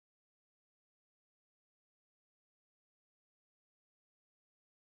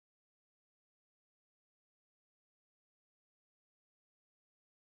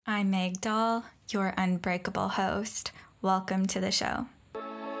I'm Magdal, your unbreakable host. Welcome to the show.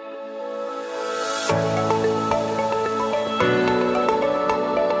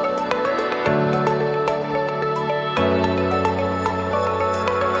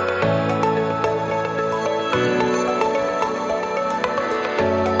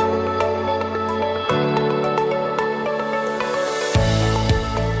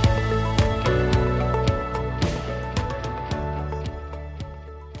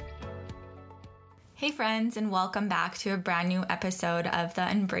 Hey friends, and welcome back to a brand new episode of the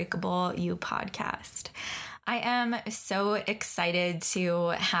Unbreakable You podcast. I am so excited to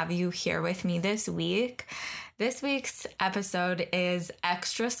have you here with me this week. This week's episode is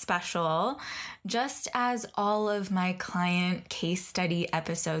extra special, just as all of my client case study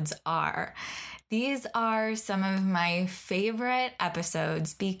episodes are. These are some of my favorite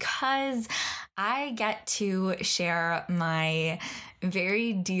episodes because I get to share my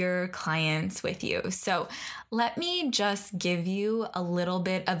very dear clients with you. So let me just give you a little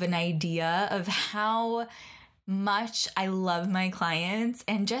bit of an idea of how much I love my clients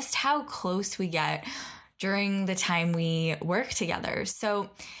and just how close we get during the time we work together.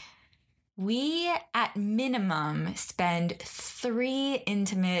 So we, at minimum, spend 3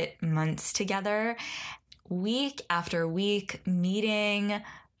 intimate months together, week after week, meeting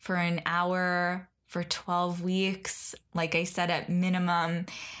for an hour for 12 weeks, like I said, at minimum.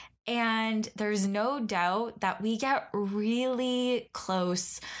 And there's no doubt that we get really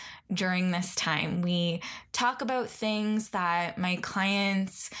close during this time. We talk about things that my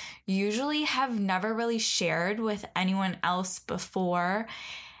clients usually have never really shared with anyone else before.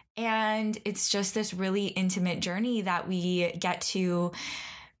 And it's just this really intimate journey that we get to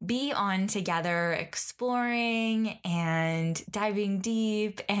be on together, exploring and diving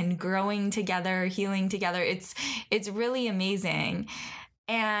deep and growing together, healing together. It's really amazing.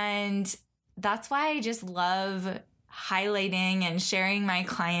 And that's why I just love highlighting and sharing my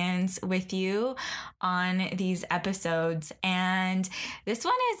clients with you on these episodes. And this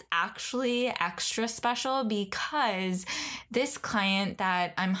one is actually extra special because this client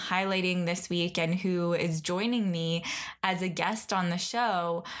that I'm highlighting this week and who is joining me as a guest on the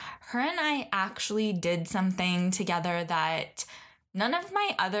show, her and I actually did something together that none of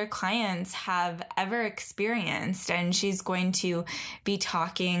my other clients have ever experienced. And she's going to be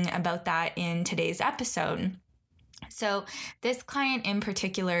talking about that in today's episode. So this client in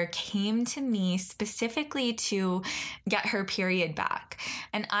particular came to me specifically to get her period back.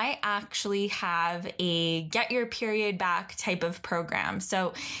 And I actually have a get your period back type of program.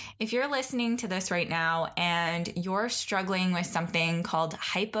 So if you're listening to this right now and you're struggling with something called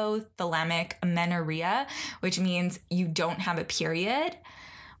hypothalamic amenorrhea, which means you don't have a period,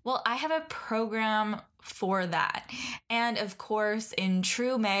 well, I have a program for that. And of course, in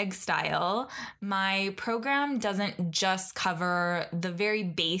true Meg style, my program doesn't just cover the very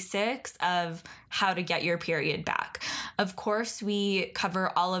basics of how to get your period back. Of course, we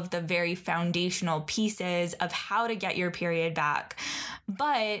cover all of the very foundational pieces of how to get your period back,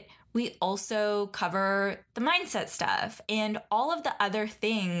 but we also cover the mindset stuff and all of the other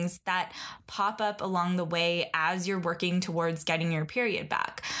things that pop up along the way as you're working towards getting your period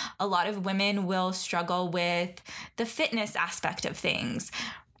back. A lot of women will struggle with the fitness aspect of things,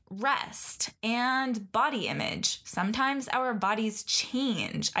 rest, and body image. Sometimes our bodies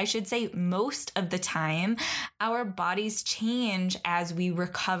change. I should say most of the time, our bodies change as we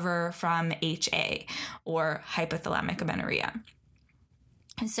recover from HA or hypothalamic amenorrhea.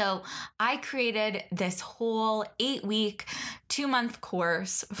 And so I created this whole 8-week, 2-month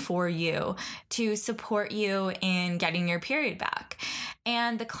course for you to support you in getting your period back.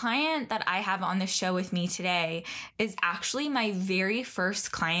 And the client that I have on the show with me today is actually my very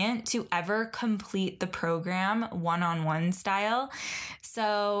first client to ever complete the program one-on-one style.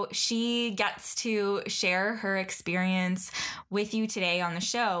 So she gets to share her experience with you today on the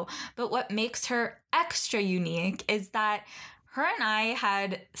show. But what makes her extra unique is that her and I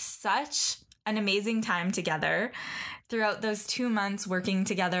had such an amazing time together throughout those 2 months working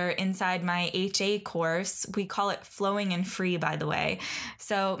together inside my HA course. We call it Flowing and Free, by the way.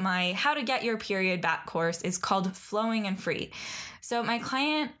 So my How to Get Your Period Back course is called Flowing and Free. So my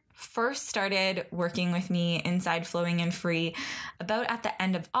client first started working with me inside Flowing and Free about at the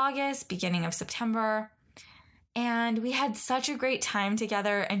end of August, beginning of September. And we had such a great time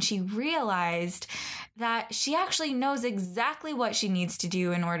together, and she realized that she actually knows exactly what she needs to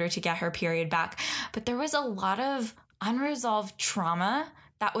do in order to get her period back. But there was a lot of unresolved trauma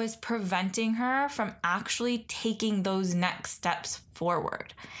that was preventing her from actually taking those next steps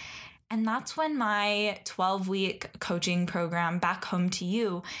forward. And that's when my 12-week coaching program, Back Home to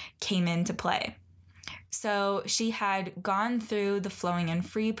You, came into play. So she had gone through the Flowing and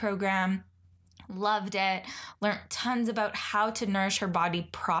Free program, loved it, learned tons about how to nourish her body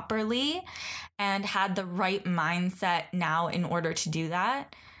properly, and had the right mindset now in order to do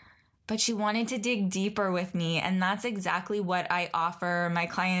that. But she wanted to dig deeper with me, and that's exactly what I offer my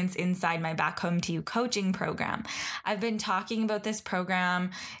clients inside my Back Home to You coaching program. I've been talking about this program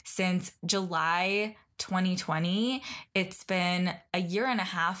since July 2020. It's been a year and a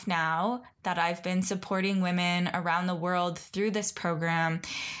half now that I've been supporting women around the world through this program.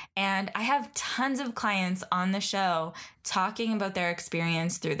 And I have tons of clients on the show talking about their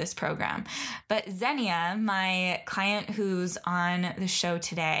experience through this program. But Xenia, my client who's on the show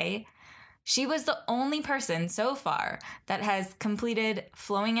today, she was the only person so far that has completed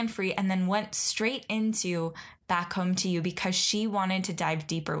Flowing and Free and then went straight into Back Home to You because she wanted to dive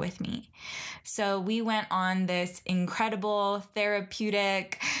deeper with me. So we went on this incredible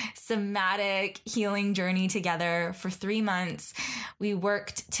therapeutic, somatic healing journey together for 3 months. We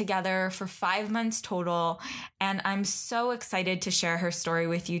worked together for 5 months total, and I'm so excited to share her story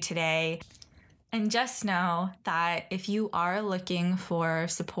with you today. And just know that if you are looking for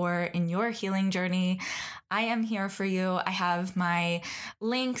support in your healing journey, I am here for you. I have my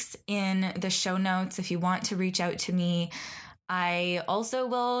links in the show notes if you want to reach out to me. I also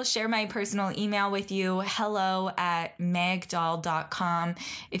will share my personal email with you, hello@megdoll.com,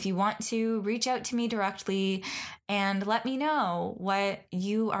 if you want to reach out to me directly and let me know what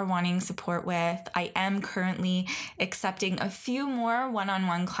you are wanting support with. I am currently accepting a few more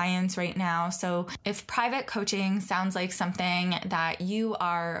one-on-one clients right now. So if private coaching sounds like something that you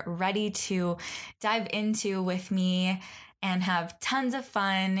are ready to dive into with me and have tons of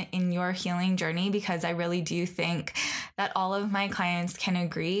fun in your healing journey, because I really do think that all of my clients can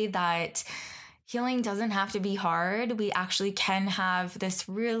agree that healing doesn't have to be hard. We actually can have this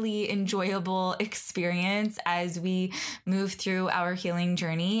really enjoyable experience as we move through our healing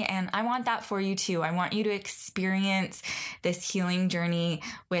journey. And I want that for you too. I want you to experience this healing journey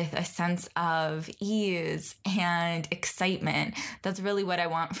with a sense of ease and excitement. That's really what I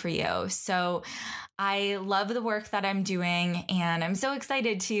want for you. So I love the work that I'm doing, and I'm so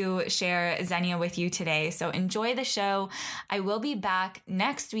excited to share Xenia with you today. So enjoy the show. I will be back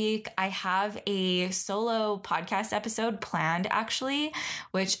next week. I have a solo podcast episode planned, actually,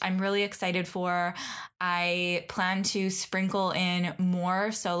 which I'm really excited for. I plan to sprinkle in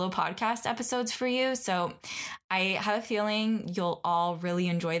more solo podcast episodes for you. So I have a feeling you'll all really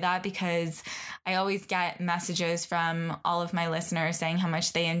enjoy that, because I always get messages from all of my listeners saying how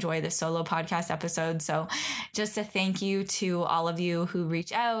much they enjoy the solo podcast episodes. So just a thank you to all of you who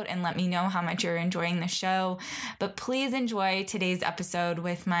reach out and let me know how much you're enjoying the show. But please enjoy today's episode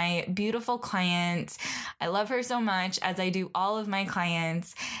with my beautiful client. I love her so much, as I do all of my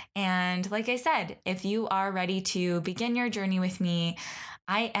clients. And like I said, if you are ready to begin your journey with me,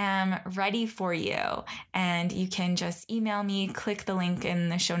 I am ready for you. And you can just email me, click the link in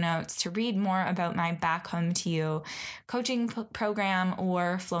the show notes to read more about my Back Home to You coaching program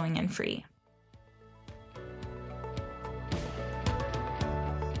or Flowing and Free.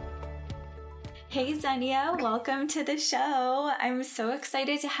 Hey Xenia, welcome to the show. I'm so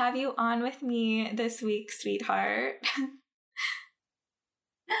excited to have you on with me this week, sweetheart.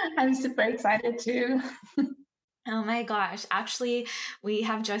 I'm super excited too. Oh my gosh. Actually, we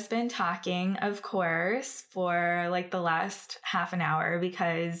have just been talking, of course, for like the last half an hour,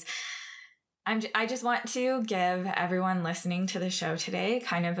 because I just want to give everyone listening to the show today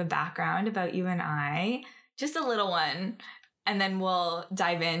kind of a background about you and I, just a little one. And then we'll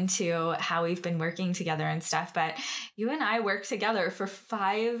dive into how we've been working together and stuff. But you and I worked together for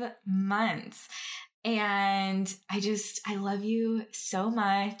 5 months. And I love you so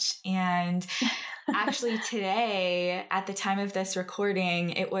much. And actually today, at the time of this recording,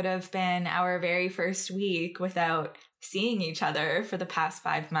 it would have been our very first week without seeing each other for the past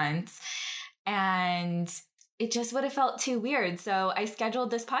 5 months. And it just would have felt too weird. So I scheduled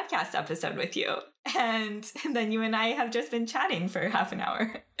this podcast episode with you. And then you and I have just been chatting for half an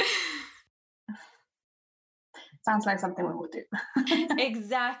hour. Sounds like something we would do.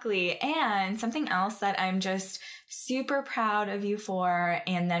 Exactly. And something else that I'm just super proud of you for,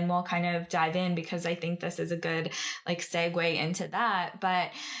 and then we'll kind of dive in, because I think this is a good segue into that. But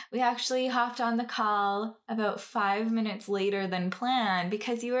we actually hopped on the call about 5 minutes later than planned,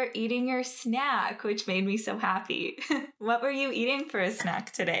 because you were eating your snack, which made me so happy. What were you eating for a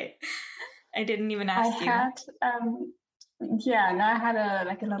snack today? I didn't even ask you. I had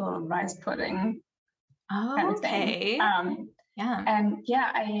a little rice pudding. Oh, kind of okay. thing. Yeah. And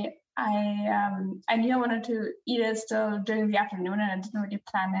yeah, I knew I wanted to eat it still during the afternoon, and I didn't really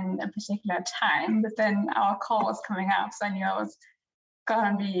plan in a particular time. But then our call was coming up, so I knew I was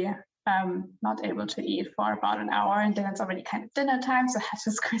gonna be not able to eat for about an hour, and then it's already kind of dinner time, so I had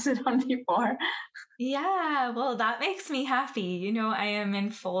to squeeze it on before. Yeah, well, that makes me happy. You know, I am in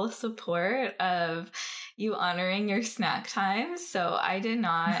full support of you honoring your snack time, so I did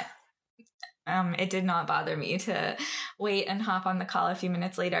not. It did not bother me to wait and hop on the call a few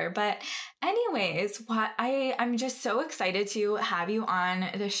minutes later. But anyways, I'm just so excited to have you on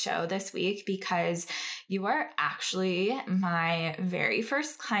the show this week because you are actually my very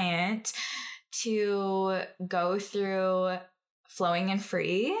first client to go through Flowing and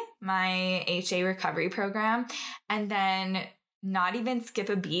Free, my HA recovery program, and then not even skip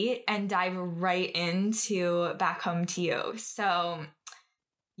a beat and dive right into Back Home to You. So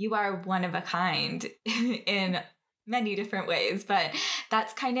you are one of a kind in many different ways, but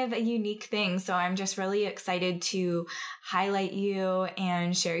that's kind of a unique thing. So I'm just really excited to highlight you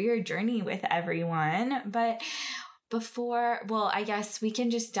and share your journey with everyone. But I guess we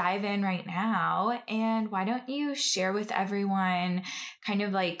can just dive in right now. And why don't you share with everyone kind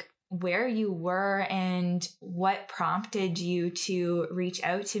of like where you were and what prompted you to reach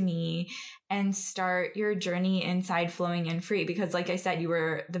out to me and start your journey inside Flowing and Free? Because like I said, you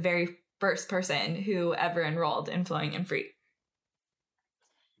were the very first person who ever enrolled in Flowing and Free.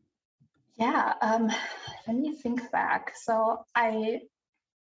 Yeah, let me think back. So I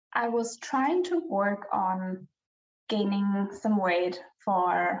was trying to work on gaining some weight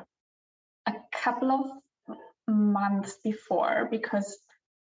for a couple of months before because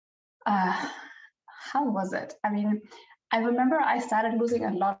how was it? I mean, I remember I started losing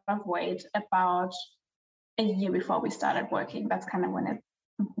a lot of weight about a year before we started working. That's kind of when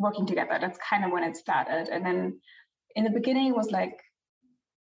working together. That's kind of when it started. And then in the beginning it was like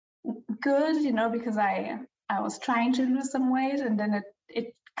good, you know, because I was trying to lose some weight, and then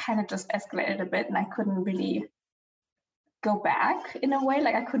it kind of just escalated a bit, and I couldn't really go back in a way.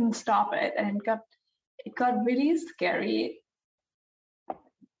 Like I couldn't stop it, and it got really scary.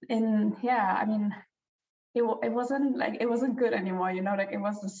 And yeah, I mean, it wasn't good anymore, you know, like it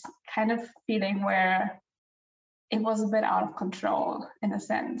was this kind of feeling where it was a bit out of control in a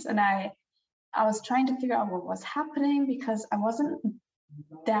sense. And I was trying to figure out what was happening because I wasn't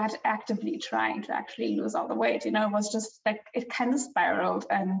that actively trying to actually lose all the weight, you know. It was just like it kind of spiraled,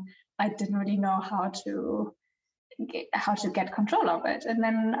 and I didn't really know how to get control of it. And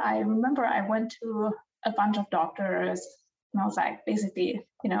then I remember I went to a bunch of doctors, and I was like, basically,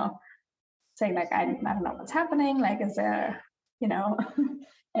 you know, saying like, I don't know what's happening. Like, is there, you know,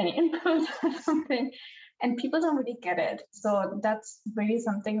 any input or something? And people don't really get it. So that's really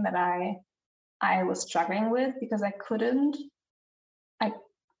something that I was struggling with because I couldn't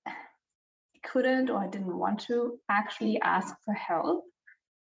or I didn't want to actually ask for help,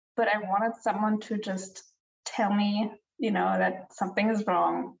 but I wanted someone to just tell me, you know, that something is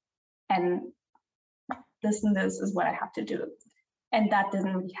wrong and this is what I have to do. And that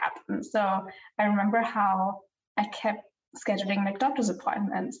didn't really happen. So I remember how I kept scheduling like doctor's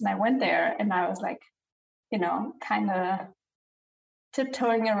appointments, and I went there and I was like, you know, kind of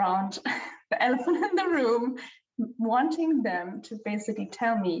tiptoeing around the elephant in the room, wanting them to basically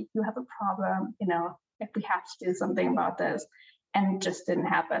tell me, you have a problem, you know, if we have to do something about this. And it just didn't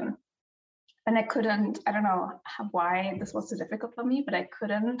happen. And I don't know why this was so difficult for me, but I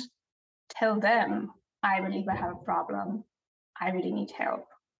couldn't tell them, I believe I have a problem. I really need help.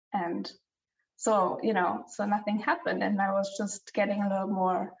 And so, you know, so nothing happened. And I was just getting a little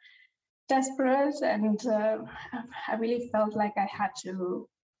more desperate. And I really felt like I had to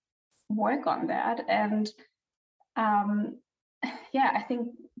work on that. And yeah, I think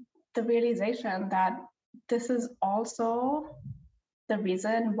the realization that this is also the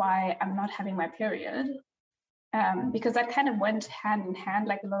reason why I'm not having my period, because that kind of went hand in hand,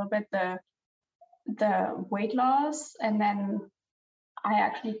 like a little bit the weight loss, and then I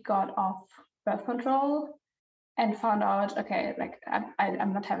actually got off birth control and found out, okay, like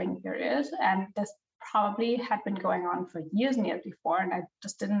I'm not having a period, and this probably had been going on for years and years before, and I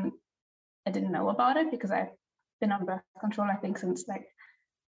didn't know about it because I've been on birth control, I think, since like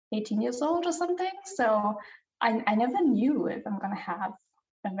 18 years old or something. So I never knew if I'm going to have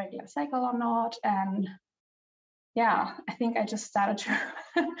a regular cycle or not. And yeah, I think I just started to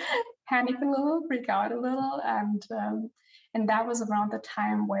panic a little, freak out a little. And that was around the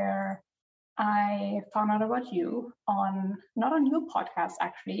time where I found out about you not on your podcast,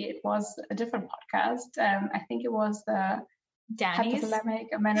 actually. It was a different podcast. I think it was the Danny's hypothalamic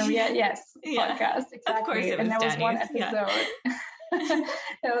amenorrhea, yes, yeah, podcast, exactly. Of course it was and there was Danny's. one episode. Yeah.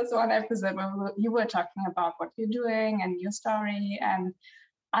 There was one episode where you were talking about what you're doing and your story, and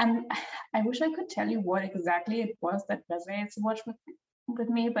I'm I wish I could tell you what exactly it was that resonates so much with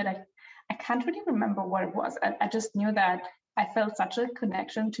me, but I can't really remember what it was. I just knew that I felt such a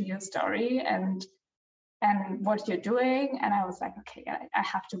connection to your story and what you're doing. And I was like, okay, I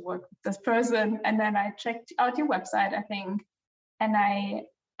have to work with this person. And then I checked out your website, I think, and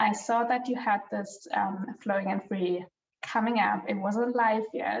I saw that you had this Flowing and Free coming up. It wasn't live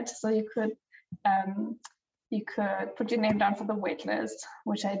yet, so you could put your name down for the wait list,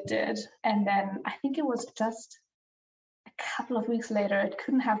 which I did. And then I think it was just a couple of weeks later, it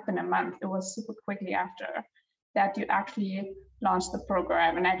couldn't have been a month, it was super quickly after that you actually launched the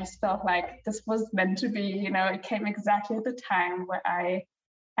program. And I just felt like this was meant to be, it came exactly at the time where I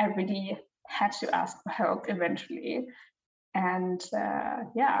really had to ask for help eventually. And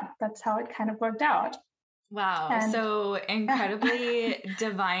yeah, that's how it kind of worked out. Wow. And so incredibly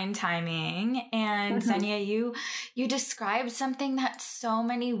divine timing. And Xenia, you described something that so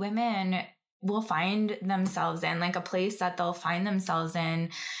many women will find themselves in, like a place that they'll find themselves in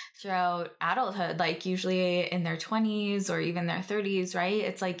throughout adulthood, like usually in their 20s or even their 30s, right?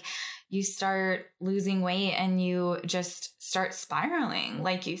 It's like you start losing weight and you just start spiraling,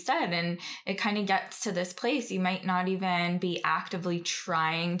 like you said. And it kind of gets to this place. You might not even be actively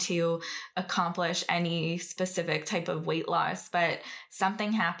trying to accomplish any specific type of weight loss, but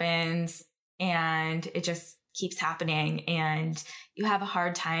something happens and it just keeps happening and you have a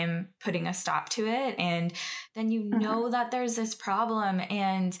hard time putting a stop to it. And then you know that there's this problem.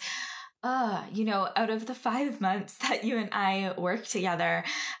 And out of the 5 months that you and I worked together,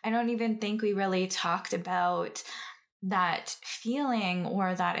 I don't even think we really talked about that feeling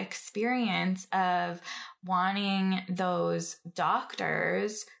or that experience of wanting those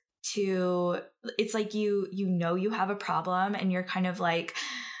doctors to, it's like you have a problem and you're kind of like,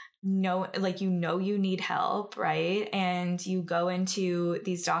 you need help, right? And you go into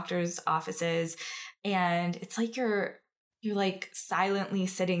these doctors' offices and it's like you're like silently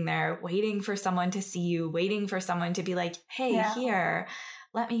sitting there waiting for someone to see you, waiting for someone to be like, hey, here,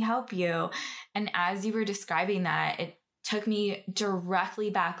 let me help you. And as you were describing that, it took me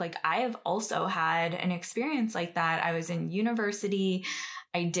directly back. Like I have also had an experience like that. I was in university.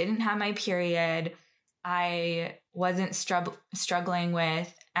 I didn't have my period. I wasn't struggling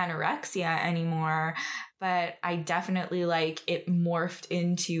with anorexia anymore, but I definitely it morphed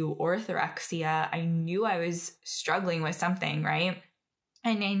into orthorexia. I knew I was struggling with something, right?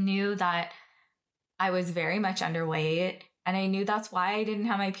 And I knew that I was very much underweight, and I knew that's why I didn't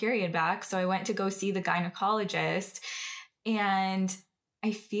have my period back. So I went to go see the gynecologist, and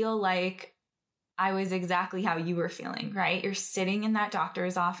I feel like I was exactly how you were feeling, right? You're sitting in that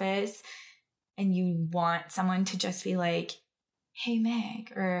doctor's office and you want someone to just be like, hey,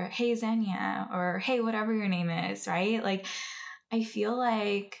 Meg, or hey, Xenia, or hey, whatever your name is, right? Like, I feel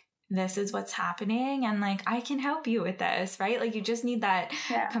like this is what's happening and like, I can help you with this, right? Like you just need that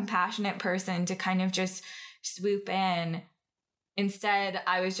compassionate person to kind of just swoop in. Instead,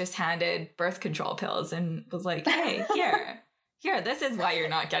 I was just handed birth control pills and was like, hey, here, this is why you're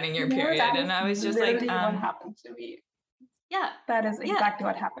not getting your period. And I was just like, what happened to me. Yeah. That is exactly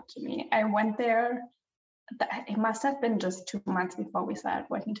what happened to me. I went there. It must have been just 2 months before we started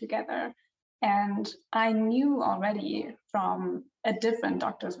working together. And I knew already from a different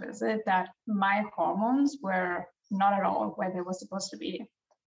doctor's visit that my hormones were not at all where they were supposed to be.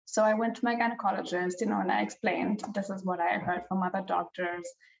 So I went to my gynecologist, and I explained, this is what I heard from other doctors.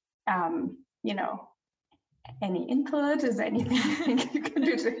 Any input? Is there anything you can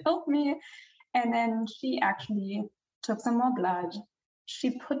do to help me? And then she actually took some more blood.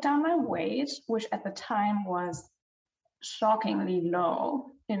 She put down my weight, which at the time was shockingly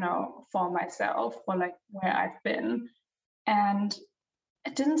low, for myself, for like where I've been. And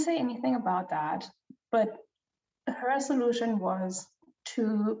it didn't say anything about that, but her solution was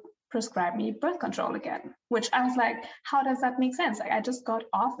to prescribe me birth control again, which I was like, how does that make sense? Like I just got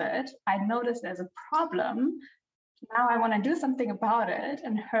off it. I noticed there's a problem. Now I want to do something about it.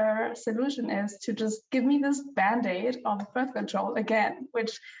 And her solution is to just give me this band-aid of birth control again,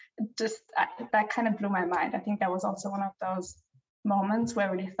 which that kind of blew my mind. I think that was also one of those moments where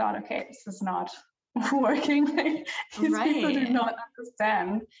I really thought, okay, this is not working. These people do not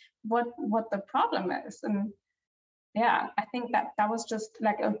understand what the problem is. And yeah, I think that was just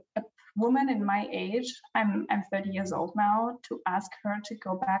like a woman in my age, I'm 30 years old now, to ask her to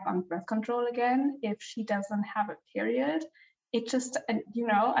go back on birth control again if she doesn't have a period. It just,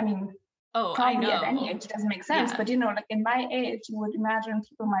 Oh, I probably at any know. age doesn't make sense. Yeah. But, like in my age, you would imagine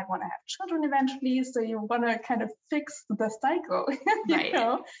people might want to have children eventually. So you want to kind of fix the cycle, Right.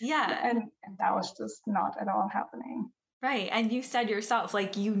 Yeah. and that was just not at all happening. Right. And you said yourself,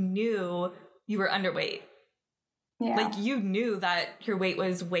 like, you knew you were underweight. Yeah. Like, you knew that your weight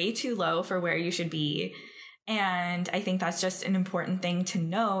was way too low for where you should be. And I think that's just an important thing to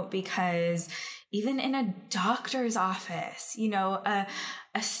note, because even in a doctor's office,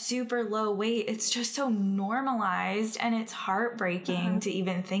 a super low weight, it's just so normalized, and it's heartbreaking to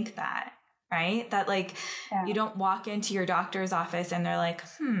even think that, right? That you don't walk into your doctor's office and they're like,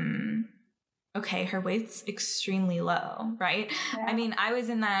 okay, her weight's extremely low, right? Yeah. I mean, I was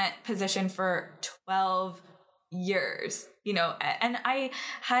in that position for 12 years, and I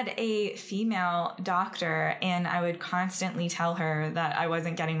had a female doctor, and I would constantly tell her that I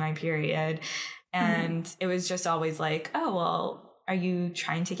wasn't getting my period. And it was just always like, oh, well, are you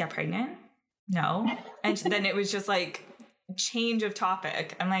trying to get pregnant? No. And then it was just like change of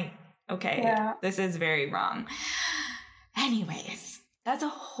topic. I'm like, okay, this is very wrong. Anyways, that's a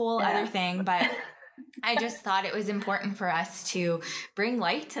whole other thing, but I just thought it was important for us to bring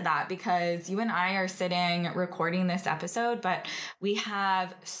light to that, because you and I are sitting recording this episode, but we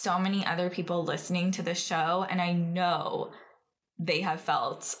have so many other people listening to the show, and I know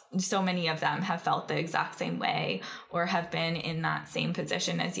so many of them have felt the exact same way, or have been in that same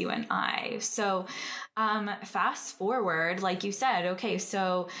position as you and I. So fast forward, like you said, okay,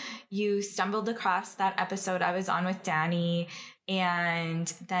 so you stumbled across that episode I was on with Danny,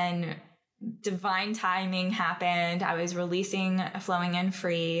 and then divine timing happened. I was releasing Flowing and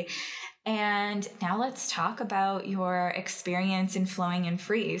Free. And now let's talk about your experience in Flowing and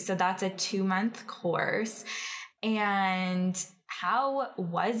Free. So that's a 2-month course. And how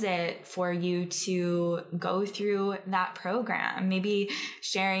was it for you to go through that program? Maybe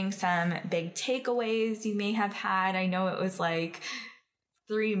sharing some big takeaways you may have had. I know it was like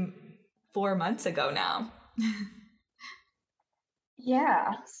 3-4 months ago now.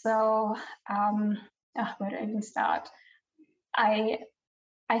 Yeah. So, where do I even start? I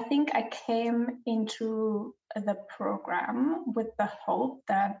think I came into the program with the hope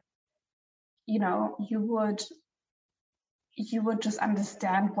that, you would just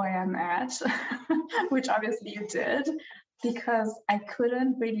understand where I'm at, which obviously you did, because I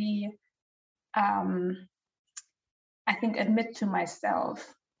couldn't really, I think, admit to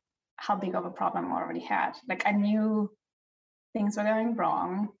myself how big of a problem I already had. Like, I knew things were going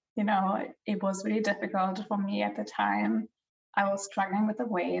wrong. It was really difficult for me at the time. I was struggling with the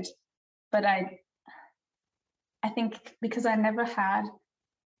weight, but I think because I never had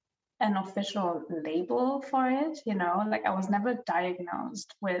an official label for it, like I was never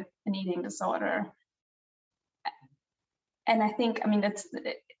diagnosed with an eating disorder. And I think,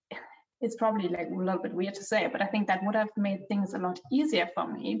 it's probably like a little bit weird to say, but I think that would have made things a lot easier for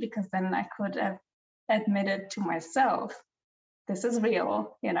me, because then I could have admitted to myself, this is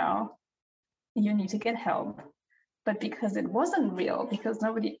real, you need to get help. But because it wasn't real, because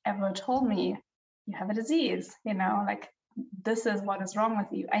nobody ever told me you have a disease, like this is what is wrong with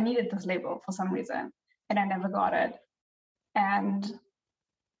you, I needed this label for some reason, and I never got it. And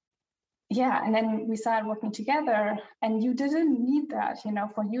and then we started working together, and you didn't need that,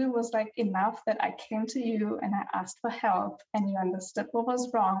 for you it was like enough that I came to you and I asked for help, and you understood what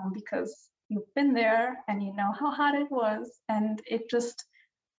was wrong because you've been there and you know how hard it was. And it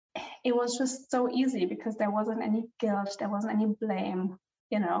was just so easy, because there wasn't any guilt, there wasn't any blame.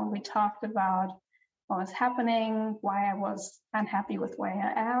 We talked about what was happening, why I was unhappy with where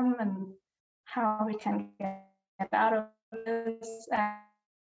I am, and how we can get out of this.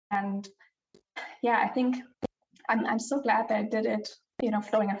 And I think I'm so glad that I did it,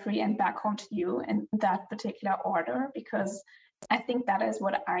 Flowing and Free and Back Home to You in that particular order, because I think that is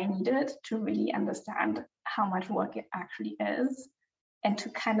what I needed to really understand how much work it actually is, and to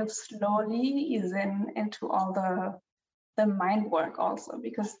kind of slowly ease into all the mind work also,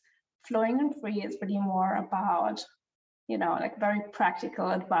 because Flowing and Free is really more about, like very practical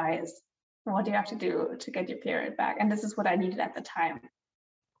advice. What do you have to do to get your period back? And this is what I needed at the time.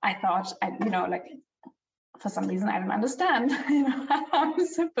 I thought, like, for some reason, I don't understand, how I'm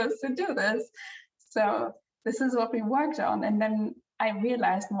supposed to do this. So this is what we worked on. And then I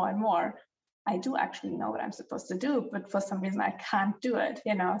realized more and more, I do actually know what I'm supposed to do, but for some reason I can't do it,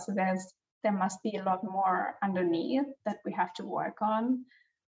 so there must be a lot more underneath that we have to work on,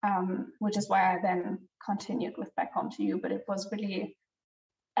 which is why I then continued with Back Home to You. But it was really,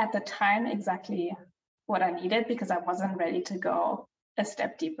 at the time, exactly what I needed, because I wasn't ready to go a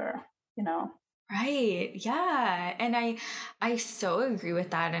step deeper, Right. Yeah. And I so agree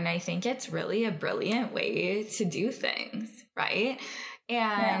with that. And I think it's really a brilliant way to do things. Right.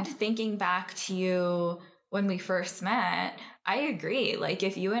 And thinking back to you when we first met, I agree. Like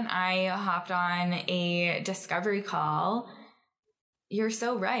if you and I hopped on a discovery call, you're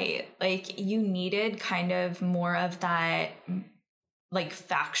so right. Like you needed kind of more of that like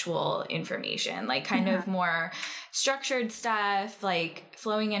factual information, like kind of more structured stuff. Like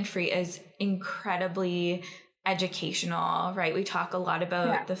Flowing and Free is incredibly educational, right? We talk a lot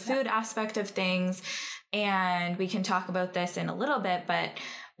about the food aspect of things, and we can talk about this in a little bit, but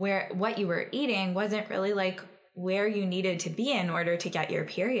what you were eating wasn't really like where you needed to be in order to get your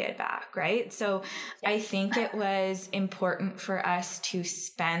period back, right? So I think it was important for us to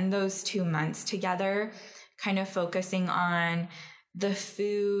spend those 2 months together, kind of focusing on the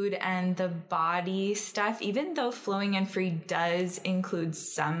food and the body stuff, even though Flowing and Free does include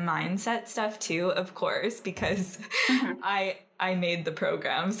some mindset stuff too, of course, because I made the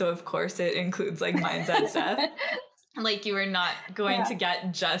program. So of course it includes like mindset stuff. Like you were not going to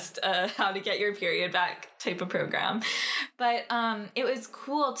get just a how to get your period back type of program. But it was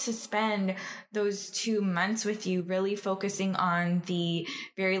cool to spend those 2 months with you really focusing on the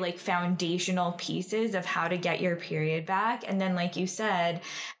very like foundational pieces of how to get your period back. And then like you said,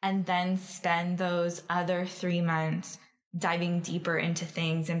 and then spend those other 3 months diving deeper into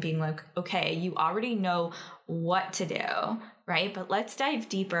things and being like, okay, you already know what to do, right? But let's dive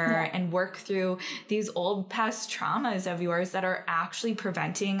deeper and work through these old past traumas of yours that are actually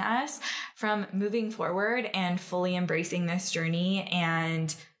preventing us from moving forward and fully embracing this journey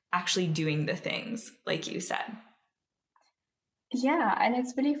and actually doing the things like you said. Yeah, and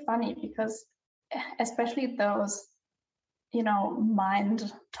it's really funny because especially those,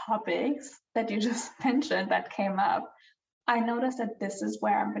 mind topics that you just mentioned that came up, I noticed that this is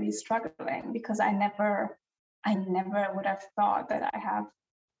where I'm really struggling because I never would have thought that I have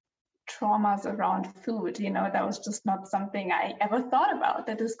traumas around food. That was just not something I ever thought about,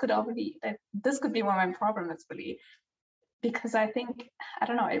 that this could be where my problem is really. Because I think, I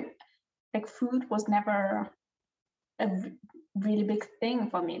don't know, like food was never a really big thing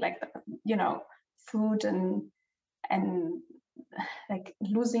for me. Like, food and like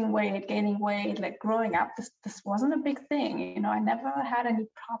losing weight, gaining weight, like growing up, this wasn't a big thing. I never had any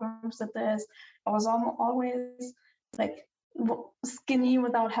problems with this. I was always like skinny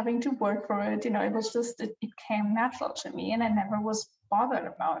without having to work for it. It was just, it came natural to me and I never was bothered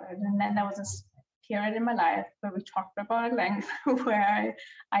about it. And then there was this period in my life where we talked about at length where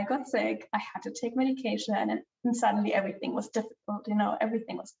I got sick, I had to take medication, and suddenly everything was difficult.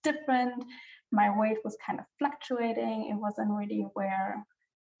 Everything was different. My weight was kind of fluctuating. It wasn't really where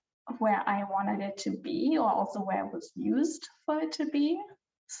I wanted it to be, or also where it was used for it to be.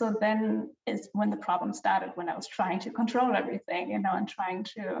 So then is when the problem started, when I was trying to control everything, and trying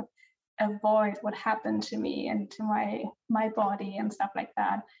to avoid what happened to me and to my body and stuff like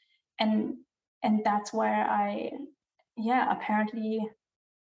that. And that's where I apparently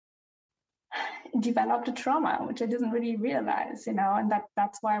developed a trauma, which I didn't really realize, and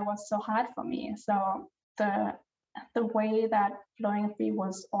that's why it was so hard for me. So the way that Flowing Free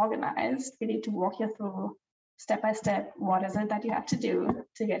was organized, really to walk you through step by step, what is it that you have to do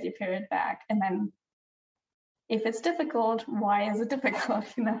to get your period back, and then if it's difficult, why is it difficult?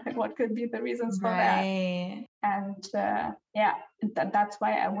 Like what could be the reasons for that? And that's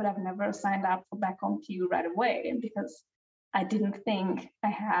why I would have never signed up for Back Home to You right away, because I didn't think I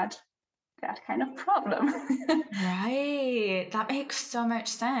had that kind of problem. Right. That makes so much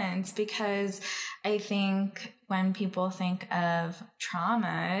sense, because I think when people think of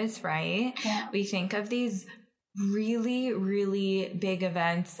traumas, right, we think of these really, really big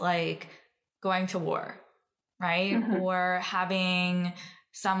events like going to war, right? Or having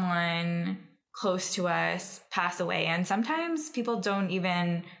someone close to us pass away. And sometimes people don't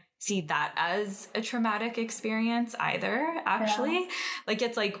even see that as a traumatic experience either, actually. Like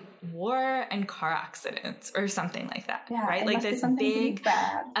it's like war and car accidents or something like that, right? Like this big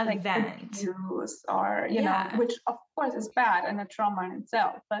bad, event. Like abuse or, which of course is bad and a trauma in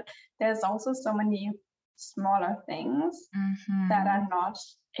itself, but there's also so many smaller things that are not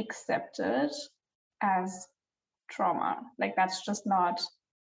accepted as trauma. Like that's just not,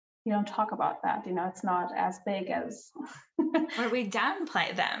 you don't talk about that, it's not as big as or we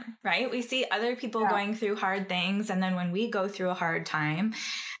downplay them, right? We see other people going through hard things, and then when we go through a hard time,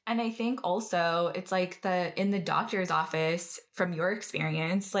 and I think also it's like in the doctor's office, from your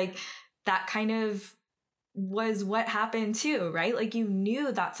experience, like that kind of was what happened too, right? Like you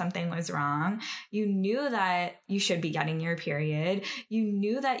knew that something was wrong. You knew that you should be getting your period. You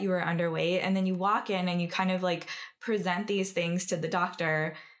knew that you were underweight. And then you walk in and you kind of like present these things to the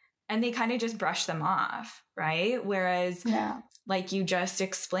doctor and they kind of just brush them off, right? Whereas like you just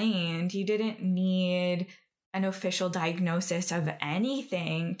explained, you didn't need an official diagnosis of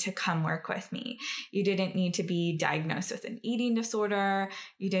anything to come work with me. You didn't need to be diagnosed with an eating disorder.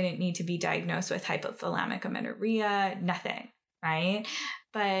 You didn't need to be diagnosed with hypothalamic amenorrhea, nothing, right?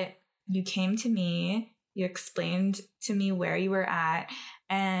 But you came to me, you explained to me where you were at,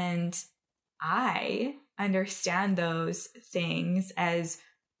 and I understand those things as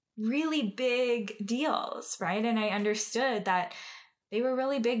really big deals, right? And I understood that they were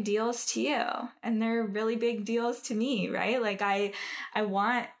really big deals to you and they're really big deals to me, right? Like I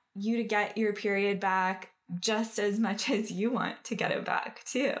want you to get your period back just as much as you want to get it back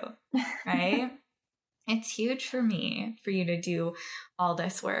too, right? It's huge for me for you to do all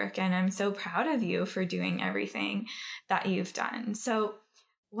this work. And I'm so proud of you for doing everything that you've done. So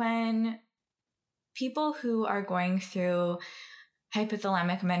when people who are going through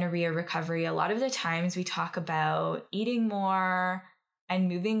hypothalamic amenorrhea recovery, a lot of the times we talk about eating more and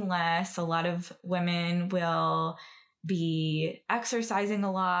moving less. A lot of women will be exercising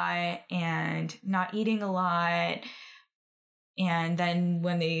a lot and not eating a lot. And then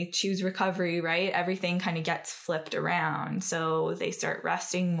when they choose recovery, right, everything kind of gets flipped around. So they start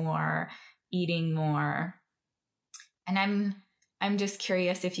resting more, eating more. And I'm just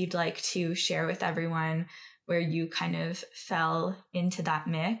curious if you'd like to share with everyone where you kind of fell into that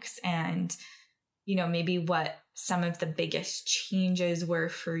mix and, you know, maybe what some of the biggest changes were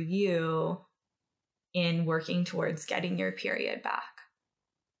for you in working towards getting your period back.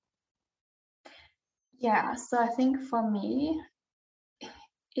 Yeah, so I think for me,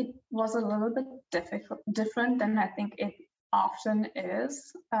 it was a little bit different than I think it often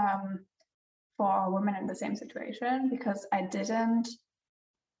is for women in the same situation, because I didn't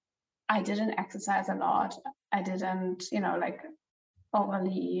exercise a lot. I didn't, like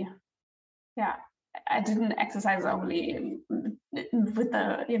overly, I didn't exercise overly with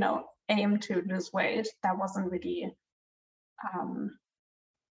the, aim to lose weight. That wasn't really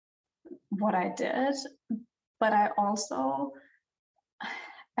what I did. But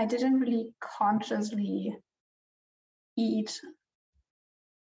I didn't really consciously eat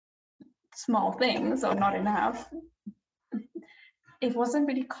small things or not enough. It wasn't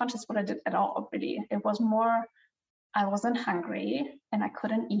really conscious what I did at all, really. It was more, I wasn't hungry and I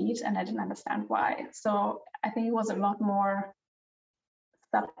couldn't eat and I didn't understand why. So I think it was a lot more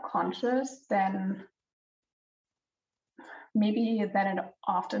subconscious than it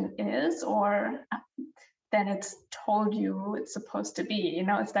often is, or than it's told you it's supposed to be.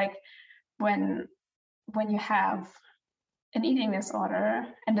 It's like when you have an eating disorder,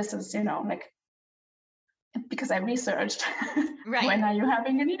 and this is, like, because I researched right. When are you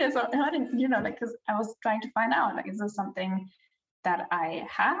having an eating disorder? Because I was trying to find out, like, is this something that I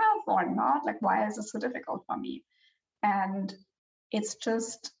have or not? Like, why is this so difficult for me? And it's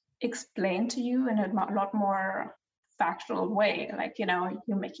just explained to you in a lot more factual way. Like,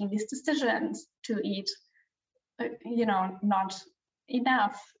 you're making these decisions to eat, not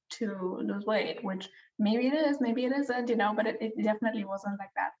enough to lose weight, which maybe it is, maybe it isn't, but it definitely wasn't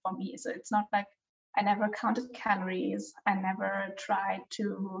like that for me. So it's not like I never counted calories. I never tried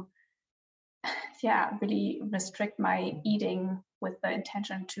to, really restrict my eating with the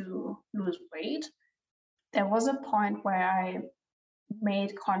intention to lose weight. There was a point where I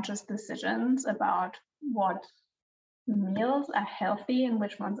made conscious decisions about what meals are healthy and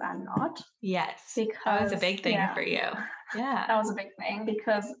which ones are not. Yes, that was a big thing for you. Yeah, that was a big thing,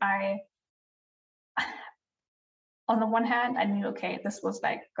 because on the one hand, I knew, okay, this was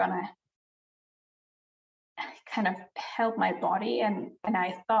like gonna kind of help my body, and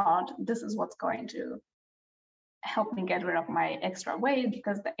I thought this is what's going to help me get rid of my extra weight,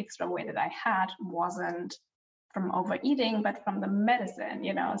 because the extra weight that I had wasn't from overeating, but from the medicine,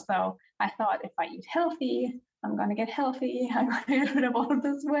 So I thought, if I eat healthy, I'm going to get healthy. I'm going to get rid of all of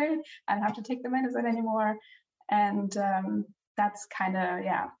this weight. I don't have to take the medicine anymore. And that's kind of,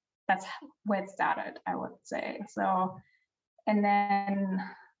 that's where it started, I would say. So, and then,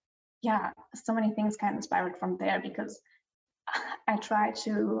 so many things kind of spiraled from there, because I tried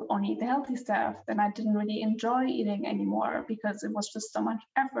to only eat the healthy stuff. Then I didn't really enjoy eating anymore because it was just so much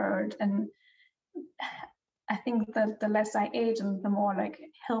effort. And I think that the less I ate and the more like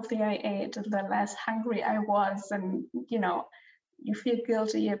healthy I ate, the less hungry I was. And, you feel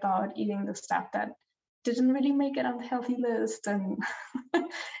guilty about eating the stuff that didn't really make it on the healthy list. And,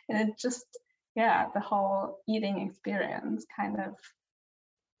 and it just, yeah, the whole eating experience kind of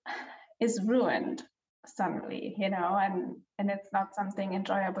is ruined suddenly, and it's not something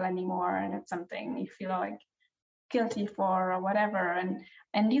enjoyable anymore, and it's something you feel like guilty for or whatever.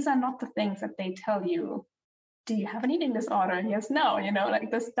 And these are not the things that they tell you. Do you have an eating disorder? Yes, no, like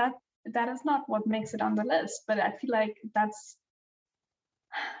this, that is not what makes it on the list. But I feel like that's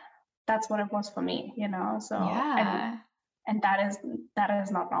what it was for me, so Yeah. and that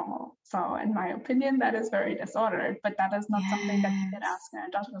is not normal. So in my opinion, that is very disordered, but that is not something that you can ask Yes. in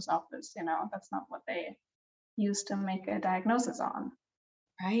a doctor's office. That's not what they use to make a diagnosis on.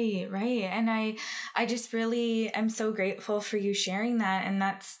 Right, right. And I just really am so grateful for you sharing that. And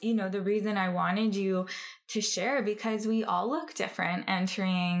that's, the reason I wanted you to share, because we all look different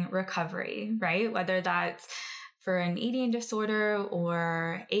entering recovery, right? Whether that's for an eating disorder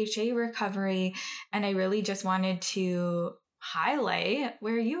or HA recovery. And I really just wanted to highlight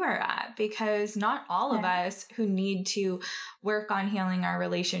where you are at, because not all of Yeah. us who need to work on healing our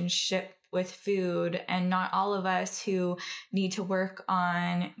relationship with food, and not all of us who need to work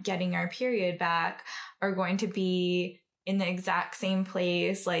on getting our period back, are going to be in the exact same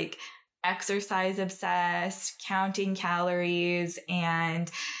place, like exercise obsessed, counting calories,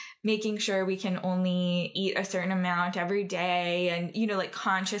 and making sure we can only eat a certain amount every day, and like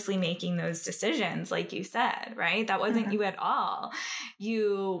consciously making those decisions, like you said, right? That wasn't Mm-hmm. you at all.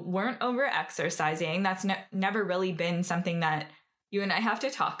 You weren't over exercising. That's never really been something that you and I have to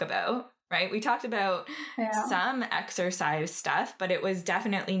talk about, right? We talked about some exercise stuff, but it was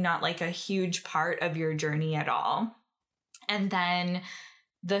definitely not like a huge part of your journey at all. And then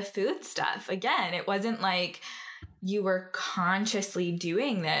the food stuff, again, it wasn't like you were consciously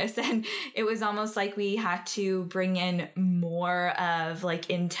doing this. And it was almost like we had to bring in more of like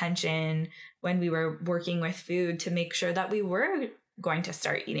intention when we were working with food to make sure that we were going to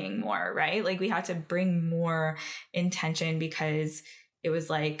start eating more, right? Like we had to bring more intention, because it was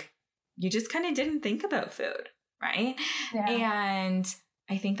like you just kind of didn't think about food, right? Yeah. And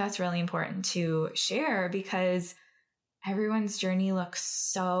I think that's really important to share, because everyone's journey looks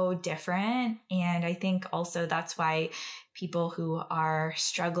so different. And I think also that's why people who are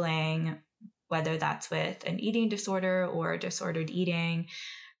struggling, whether that's with an eating disorder or disordered eating,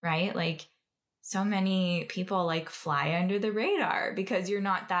 right? Like so many people like fly under the radar, because you're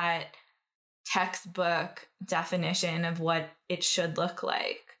not that textbook definition of what it should look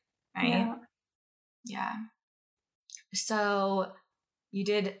like, right? Yeah. So you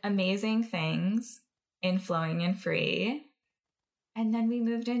did amazing things in Flowing and Free. And then we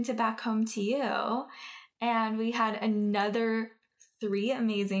moved into Back Home to You, and we had another 3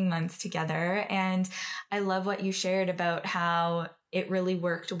 amazing months together. And I love what you shared about how it really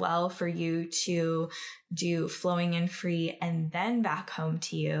worked well for you to do Flowing and Free and then Back Home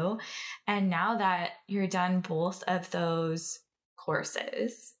to You. And now that you're done both of those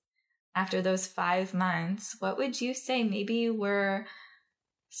courses, after those 5 months, what would you say maybe were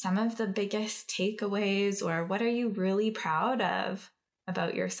some of the biggest takeaways, or what are you really proud of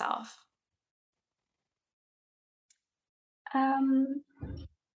about yourself?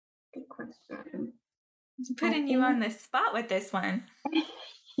 Good question. I'm I putting you think, on the spot with this one.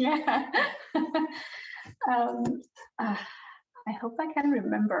 yeah. um, uh, I hope I can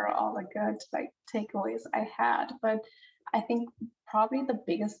remember all the good takeaways I had, but I think probably the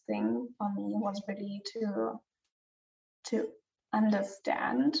biggest thing for me was really to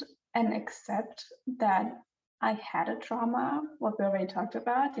understand and accept that I had a trauma, what we already talked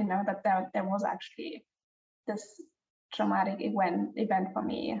about, that there was actually this traumatic event for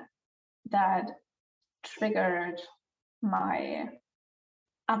me that triggered my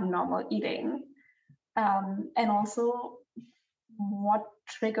abnormal eating, and also what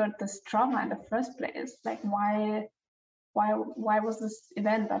triggered this trauma in the first place. Like why was this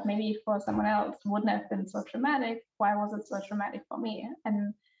event that maybe for someone else wouldn't have been so traumatic, why was it so traumatic for me?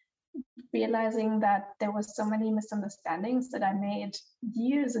 And realizing that there was so many misunderstandings that I made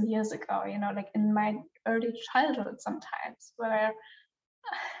years and years ago, like in my early childhood sometimes, where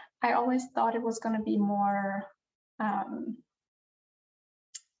I always thought it was going to be more, how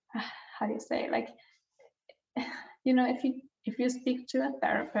do you say, like, if you speak to a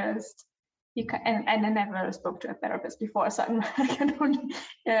therapist, you can, and I never spoke to a therapist before, so I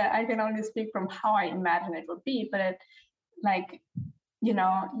can only speak from how I imagine it would be. But like, you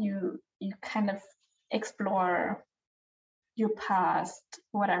kind of explore your past,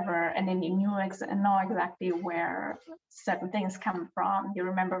 whatever, and then you know exactly where certain things come from. You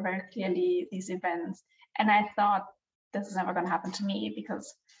remember very clearly these events, and I thought this is never going to happen to me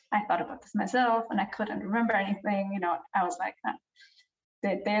because I thought about this myself and I couldn't remember anything. I was like,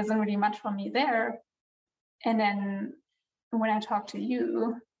 there isn't really much for me there. And then when I talked to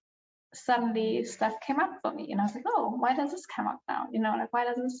you, suddenly stuff came up for me, and I was like, oh, why does this come up now? Like, why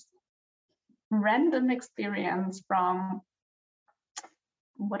does this random experience from,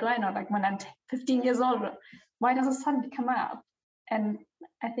 what do I know, like when I'm 15 years old, why does it suddenly come up? And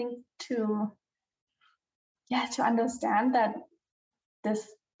I think to understand that this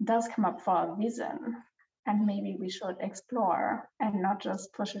does come up for a reason, and maybe we should explore and not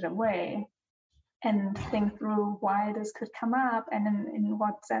just push it away, and think through why this could come up and in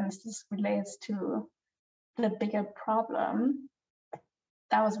what sense this relates to the bigger problem.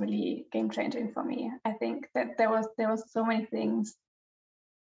 That was really game changing for me. I think that there was so many things,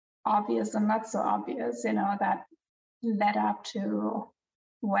 obvious and not so obvious, that led up to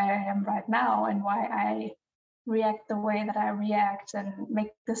where I am right now, and why I react the way that I react and make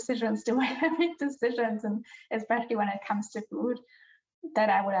decisions the way I make decisions, and especially when it comes to food, that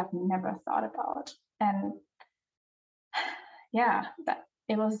I would have never thought about. And yeah, that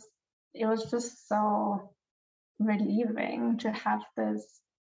it was just so relieving to have this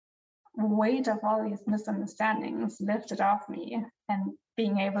weight of all these misunderstandings lifted off me, and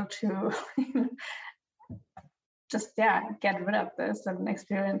being able to just get rid of this and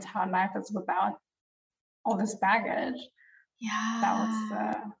experience how life is without all this baggage. That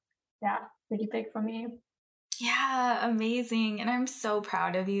was really big for me. Yeah, amazing. And I'm so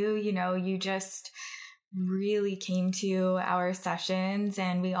proud of you. You just really came to our sessions,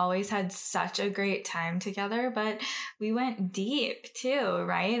 and we always had such a great time together, but we went deep too,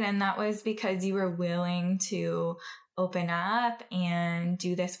 right? And that was because you were willing to open up and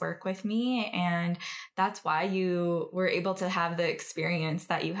do this work with me. And that's why you were able to have the experience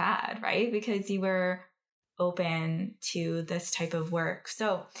that you had, right? Because you were open to this type of work.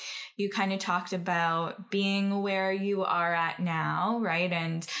 So you kind of talked about being where you are at now, right?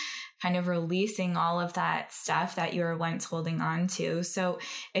 And kind of releasing all of that stuff that you were once holding on to. So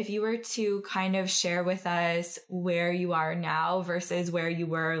if you were to kind of share with us where you are now versus where you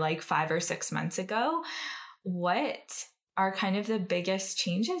were like 5 or 6 months ago, what are kind of the biggest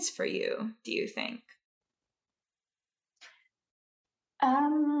changes for you, do you think?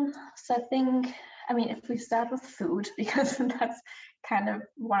 So I think, if we start with food, because that's kind of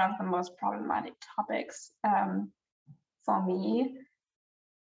one of the most problematic topics for me,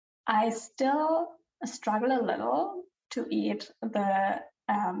 I still struggle a little to eat the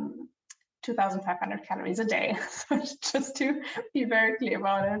 2,500 calories a day. So just to be very clear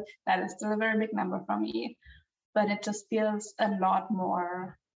about it, that is still a very big number for me, but it just feels a lot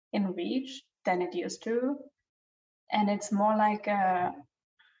more in reach than it used to. And it's more like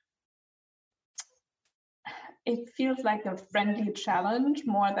it feels like a friendly challenge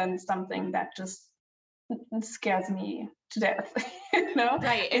more than something that just scares me to death.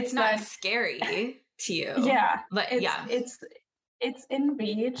 Right. It's not like, scary to you. Yeah. But it's in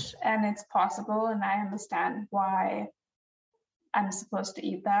reach, and it's possible, and I understand why I'm supposed to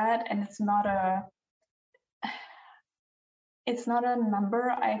eat that. And it's not a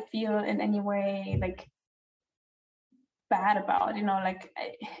number I feel in any way like bad about, like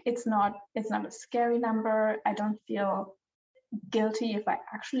it's not a scary number. I don't feel guilty if I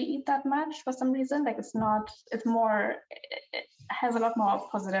actually eat that much for some reason. Like it has a lot more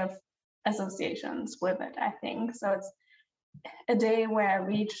positive associations with it, I think. So it's a day where I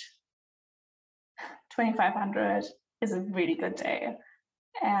reach 2,500 is a really good day.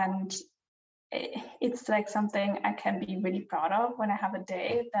 And it's like something I can be really proud of when I have a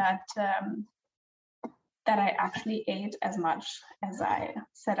day that I actually ate as much as I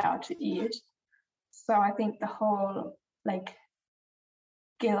set out to eat. So I think the whole like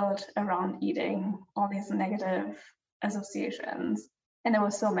guilt around eating, all these negative associations, and there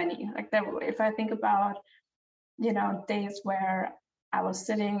were so many. Like if I think about, days where I was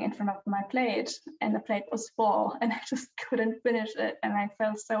sitting in front of my plate and the plate was full and I just couldn't finish it, and I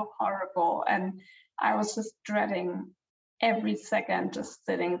felt so horrible, and I was just dreading every second just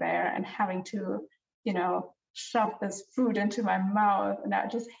sitting there and having to, shove this food into my mouth, and I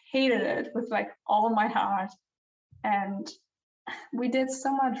just hated it with like all my heart. And we did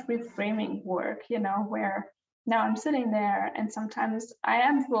so much reframing work, where now I'm sitting there and sometimes I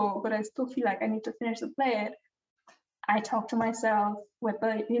am full, but I still feel like I need to finish the plate. I talk to myself with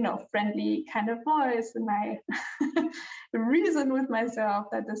a, friendly kind of voice, and I reason with myself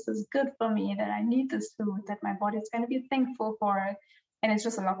that this is good for me, that I need this food, that my body's going to be thankful for it. And it's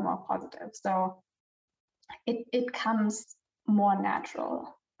just a lot more positive. So it comes more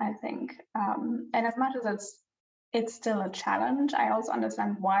natural, I think. And as much as it's it's still a challenge. I also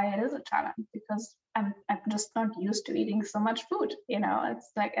understand why it is a challenge, because I'm just not used to eating so much food.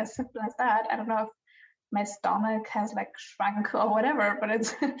 It's like as simple as that. I don't know if my stomach has like shrunk or whatever, but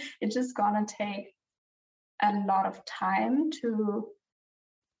it's it's just gonna take a lot of time to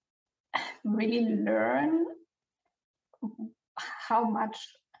really learn how much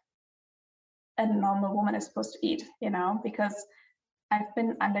a normal woman is supposed to eat, because I've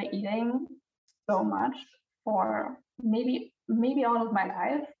been under eating so much for maybe all of my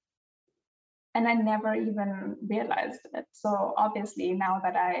life, and I never even realized it. So obviously now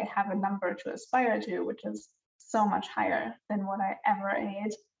that I have a number to aspire to, which is so much higher than what I ever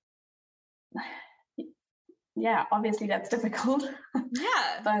ate, yeah, obviously that's difficult.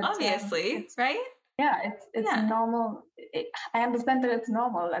 Yeah, But obviously, right? yeah, it's Yeah. normal. I understand that it's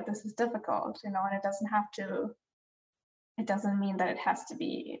normal, that this is difficult, and it doesn't mean that it has to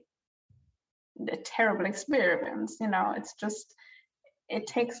be a terrible experience. It's just, it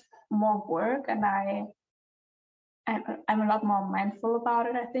takes more work, and I'm a lot more mindful about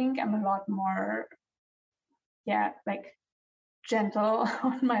it. I think I'm a lot more, yeah, like gentle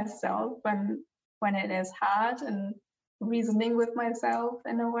on myself when it is hard, and reasoning with myself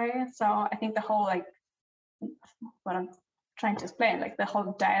in a way. So I think the whole, like, what I'm trying to explain, like the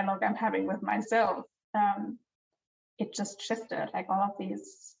whole dialogue I'm having with myself, it just shifted. Like all of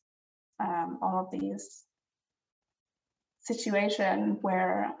these situation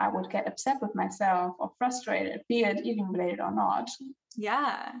where I would get upset with myself or frustrated, be it eating related or not.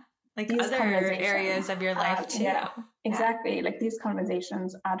 Yeah. Like These other areas of your life too. Yeah, exactly. Yeah. Like these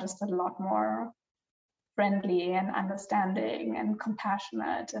conversations are just a lot more friendly and understanding and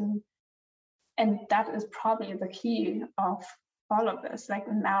compassionate, and that is probably the key of all of this.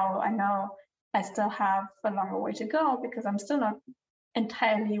 Like now I know I still have a longer way to go, because I'm still not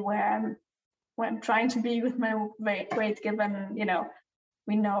entirely where I'm trying to be with my weight, given,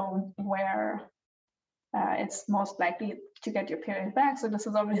 we know where it's most likely to get your period back. So this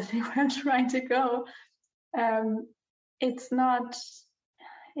is obviously where I'm trying to go. It's not,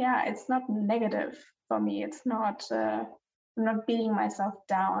 it's not negative for me. It's not, I'm not beating myself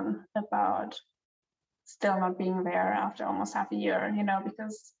down about still not being there after almost half a year,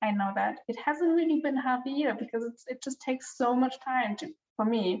 because I know that it hasn't really been half a year, because it just takes so much time for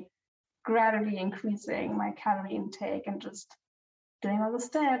me, gradually increasing my calorie intake and just doing all the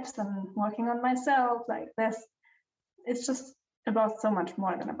steps and working on myself. Like this, it's just about so much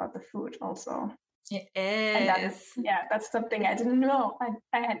more than about the food also. It is. And that's something I didn't know.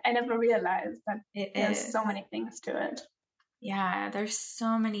 I never realized that there's so many things to it. Yeah, there's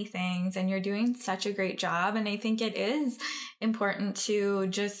so many things, and you're doing such a great job. And I think it is important to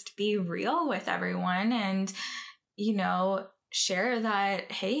just be real with everyone and, share that,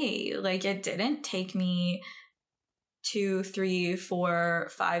 hey, like it didn't take me 2, 3, 4,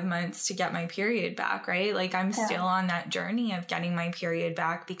 5 months to get my period back, right? Like I'm still on that journey of getting my period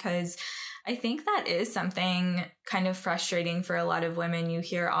back, because I think that is something kind of frustrating for a lot of women. You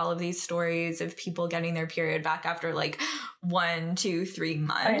hear all of these stories of people getting their period back after like 1, 2, 3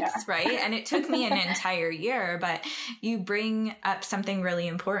 months, right? And it took me an entire year, but you bring up something really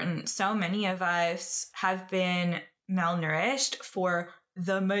important. So many of us have been malnourished for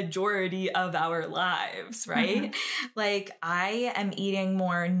the majority of our lives, right? Mm-hmm. Like I am eating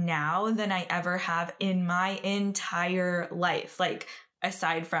more now than I ever have in my entire life. Like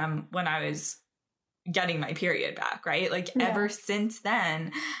aside from when I was getting my period back, right? Like ever since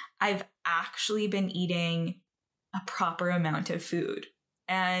then, I've actually been eating a proper amount of food,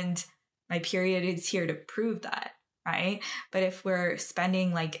 and my period is here to prove that. Right? But if we're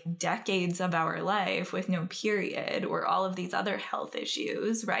spending like decades of our life with no period or all of these other health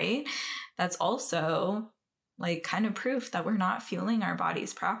issues, right? That's also like kind of proof that we're not fueling our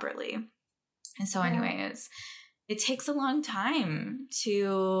bodies properly. And so anyways, it takes a long time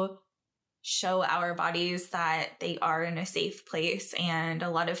to show our bodies that they are in a safe place, and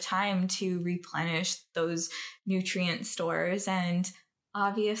a lot of time to replenish those nutrient stores. And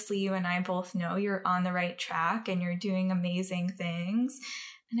obviously, you and I both know you're on the right track and you're doing amazing things.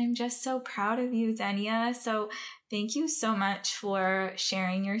 And I'm just so proud of you, Xenia. So thank you so much for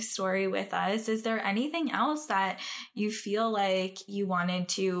sharing your story with us. Is there anything else that you feel like you wanted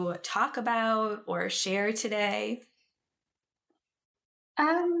to talk about or share today?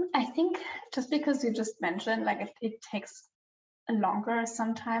 I think just because you just mentioned, like it takes longer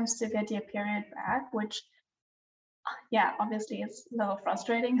sometimes to get your period back, which obviously it's a little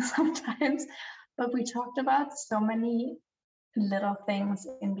frustrating sometimes, but we talked about so many little things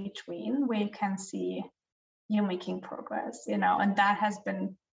in between where you can see you making progress, and that has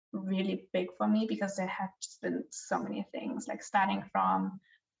been really big for me because there have just been so many things, like starting from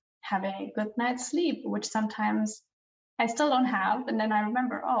having a good night's sleep, which sometimes I still don't have. And then I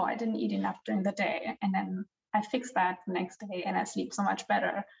remember, oh, I didn't eat enough during the day. And then I fix that the next day and I sleep so much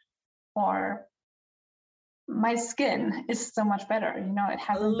better. Or my skin is so much better. It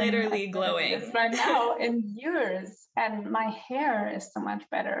hasn't literally been glowing right now in years. And my hair is so much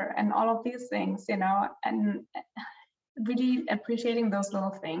better. And all of these things, and really appreciating those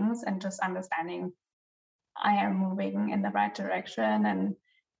little things and just understanding I am moving in the right direction, and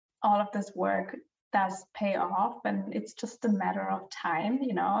all of this work does pay off, and it's just a matter of time.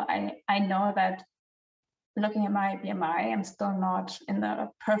 I know that looking at my BMI, I'm still not in the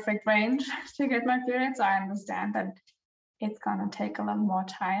perfect range to get my period, so I understand that it's gonna take a lot more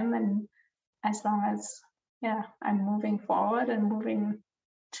time, and as long as I'm moving forward and moving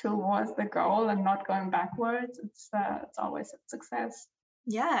towards the goal and not going backwards, it's always a success.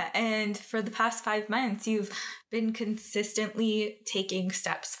 Yeah. And for the past 5 months, you've been consistently taking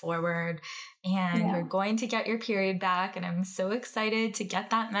steps forward, and you're going to get your period back. And I'm so excited to get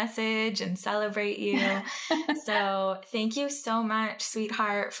that message and celebrate you. So thank you so much,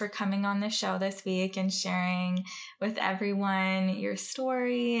 sweetheart, for coming on the show this week and sharing with everyone your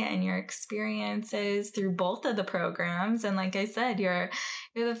story and your experiences through both of the programs. And like I said, you're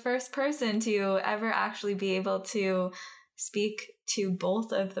the first person to ever actually be able to speak to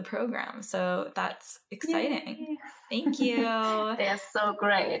both of the programs. So that's exciting. Yay. Thank you. They're so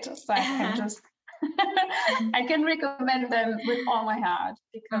great. So I can just, I can recommend them with all my heart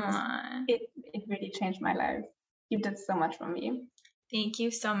because it really changed my life. You did so much for me. Thank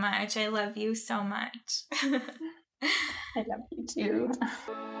you so much. I love you so much. I love you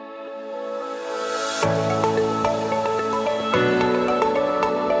too.